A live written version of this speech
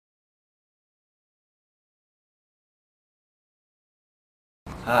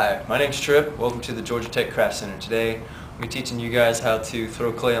Hi, my name's Trip. Welcome to the Georgia Tech Craft Center. Today I'm teaching you guys how to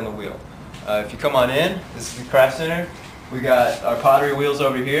throw clay on the wheel. If you come on in, this is the Craft Center. We got our pottery wheels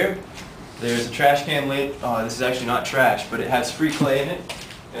over here. There's a trash can lid. This is actually not trash, but it has free clay in it.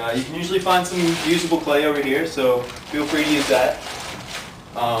 You can usually find some usable clay over here, so feel free to use that.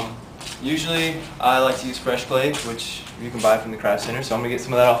 Usually I like to use fresh clay, which you can buy from the Craft Center, so I'm going to get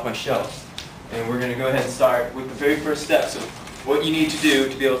some of that off my shelf. And we're going to go ahead and start with the very first step. So what you need to do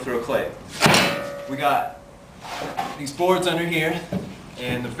to be able to throw clay. We got these boards under here,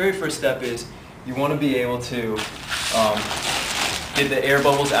 and the very first step is you want to be able to get the air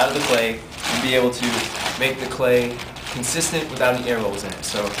bubbles out of the clay and be able to make the clay consistent without any air bubbles in it.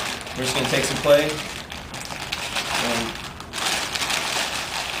 So we're just going to take some clay and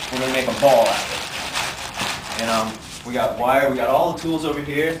we're going to make a ball out of it. And we got wire, we got all the tools over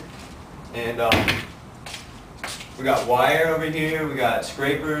here, and we got wire over here, we got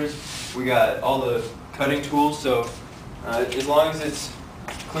scrapers, we got all the cutting tools, so as long as it's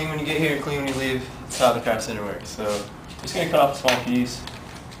clean when you get here and clean when you leave, that's how the Craft Center works. So I'm just going to cut off a small piece,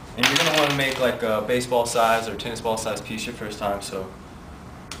 and you're going to want to make like a baseball size or tennis ball size piece your first time, so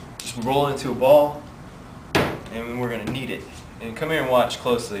just roll it into a ball, and we're going to knead it. And come here and watch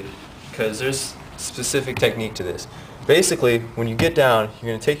closely, because there's a specific technique to this. Basically, when you get down, you're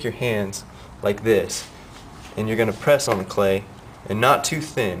going to take your hands like this, and you're going to press on the clay, and not too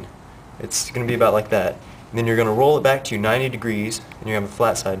thin. It's going to be about like that. And then you're going to roll it back to you 90 degrees, and you're going to have a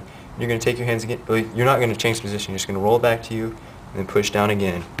flat side. And you're going to take your hands again. You're not going to change position. You're just going to roll it back to you, and then push down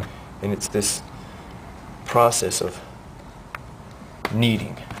again. And it's this process of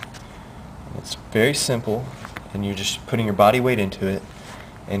kneading. It's very simple, and you're just putting your body weight into it,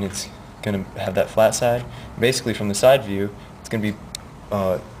 and it's going to have that flat side. Basically, from the side view, it's going to be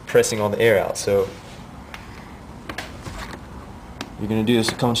pressing all the air out. So you're going to do this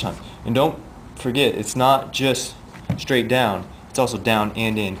a couple times. And don't forget, it's not just straight down, it's also down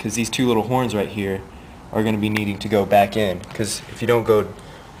and in, because these two little horns right here are going to be needing to go back in, because if you don't go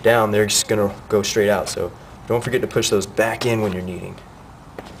down, they're just going to go straight out. So don't forget to push those back in when you're kneading.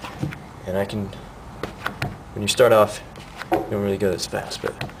 And when you start off, you don't really go this fast,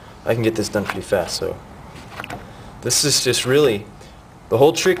 but I can get this done pretty fast. So this is just really, the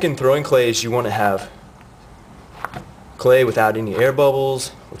whole trick in throwing clay is you want to have clay without any air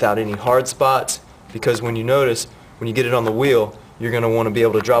bubbles, without any hard spots, because when you notice, when you get it on the wheel, you're going to want to be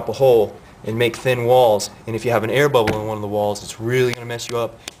able to drop a hole and make thin walls, and if you have an air bubble in one of the walls, it's really going to mess you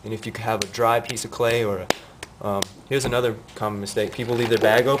up. And if you have a dry piece of clay, or here's another common mistake, people leave their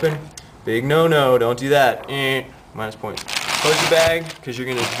bag open. Big no-no, don't do that. Minus points. Close your bag, because you're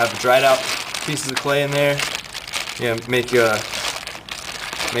going to have dried out pieces of clay in there.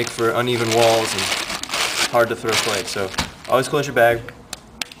 Make for uneven walls and hard to throw clay. So always close your bag.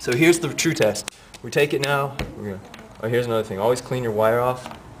 So here's the true test. We take it now. Here's another thing. Always clean your wire off.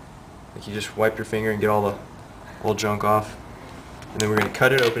 Like you just wipe your finger and get all the old junk off. And then we're going to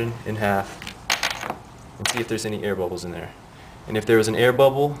cut it open in half and see if there's any air bubbles in there. And if there was an air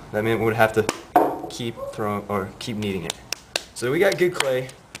bubble, that meant we would have to keep kneading it. So we got good clay.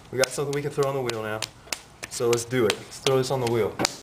 We got something we can throw on the wheel now. So let's do it. Let's throw this on the wheel.